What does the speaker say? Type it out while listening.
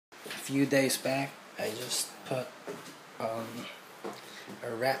A few days back, I just put a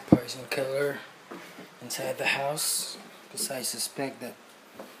rat poison killer inside the house because I suspect that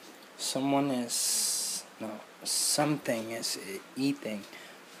something is eating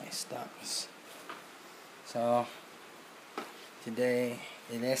my stocks. So today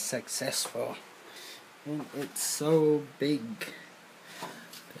it is successful, and it's so big.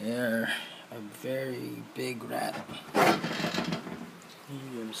 They're a very big rat.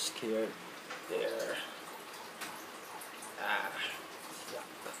 I'm scared. There. Yuck.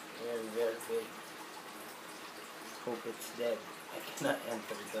 Very, very big. Hope it's dead. I cannot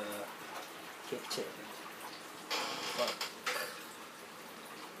enter the kitchen. Fuck.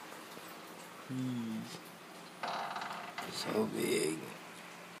 So big.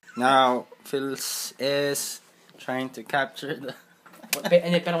 Now, Phils is trying to capture the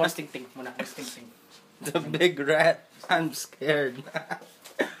Pero mas ting-ting muna, mas ting-ting. the big rat. I'm scared.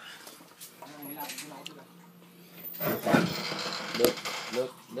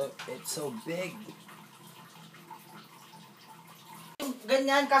 Look, it's so big. Yung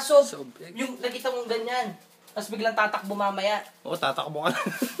ganyan, kaso, So big. yung nakita mong ganyan, tapos biglang tatakbo mamaya. Oo, tatakbo ka.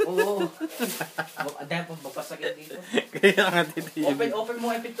 Oo. Dahil po, magpasagin dito. Kaya nga dito yun. Open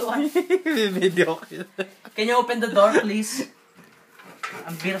mo ang pintuan. Video ko yun. Can you open the door, please?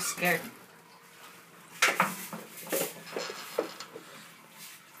 I'm very scared.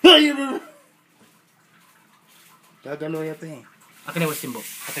 Gagano ya pa eh. Akin na yung timbo.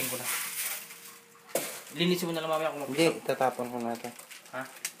 Atin ko na. Linisin mo na lang mamaya kung Hindi, tatapon ko na ito. Ha?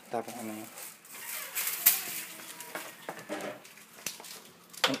 Tatapon ko na yun.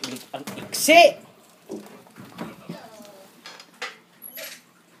 Ang iksi!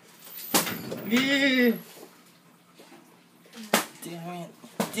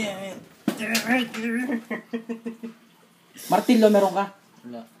 Damn it. Martilyo, meron ka?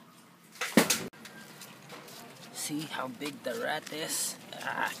 Wala. See how big the rat is?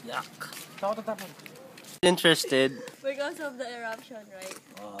 Yuck. Saan ko tatapon? Interested? Because of the eruption, right?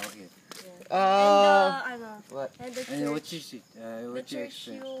 Oh, okay. And the, What? and the church. And what you see? The What you church,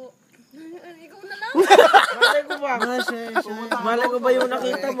 expect? ikaw na lang. Malay ko ba? Malay ko ba yung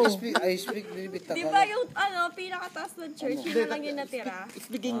nakita mo? I speak a little bit Di ba yung pinakataas ng church, yun na lang yung natira?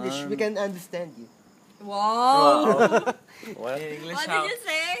 Speak English, we can understand you. Wow! What? What did you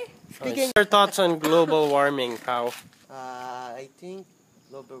say? Speaking, Your thoughts on global warming, Pao? I think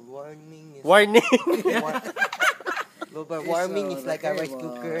global warming is Warning! global warming is like a rice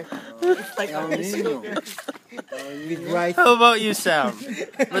cooker. It's like a rice cooker with rice. How about you, Sam?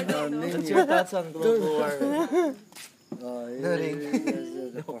 What's your thoughts on global warming? Nothing.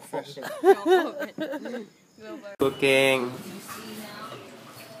 Cooking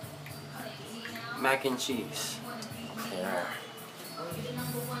mac and cheese. Yeah.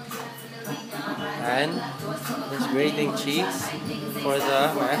 And just grating cheese for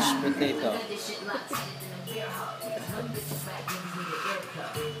the mashed potato.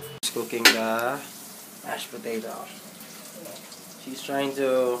 Just cooking the mashed potato. She's trying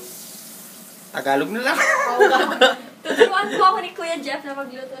to Tagalog na lang. Tuturuan po ako ni Kuya Jeff na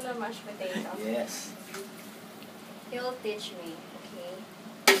magluto ng mashed potato. Yes. He'll teach me, okay?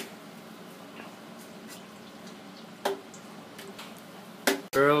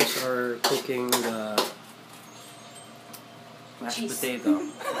 Girls are cooking the mashed potato.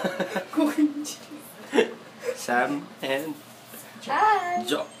 Cooking cheese. Sam and Hi!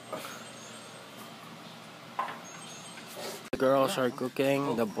 Joe. The girls are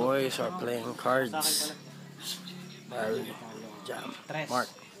cooking, the boys are playing cards. Barry, Jam, Mark,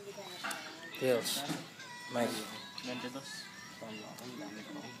 Hills, Mike.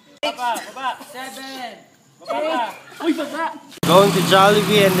 Baba! 7! Baba! Uy, baba! Going to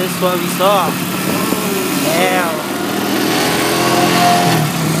Jollibee and this is what we saw. Damn.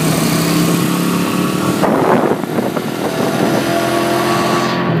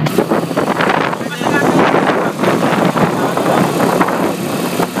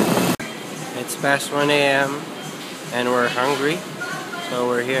 It's past 1 a.m. and we're hungry, so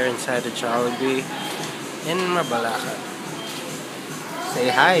we're here inside the Jollibee in Mabalacan. Say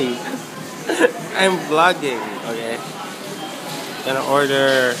hi. I'm vlogging, okay? Gonna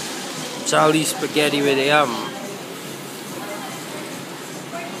order Jolly spaghetti with yum.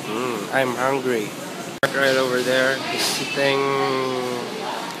 I'm hungry. Right over there, he's sitting.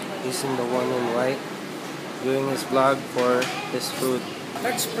 He's in the one in white, doing his vlog for his food.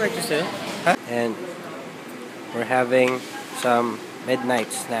 Let's purchase it. And we're having some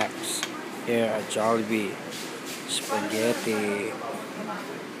midnight snacks here at Jollibee. Spaghetti,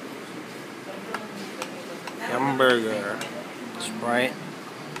 hamburger, Sprite,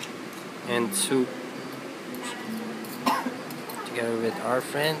 and soup together with our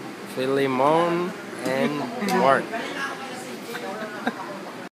friend Philemon and Mark.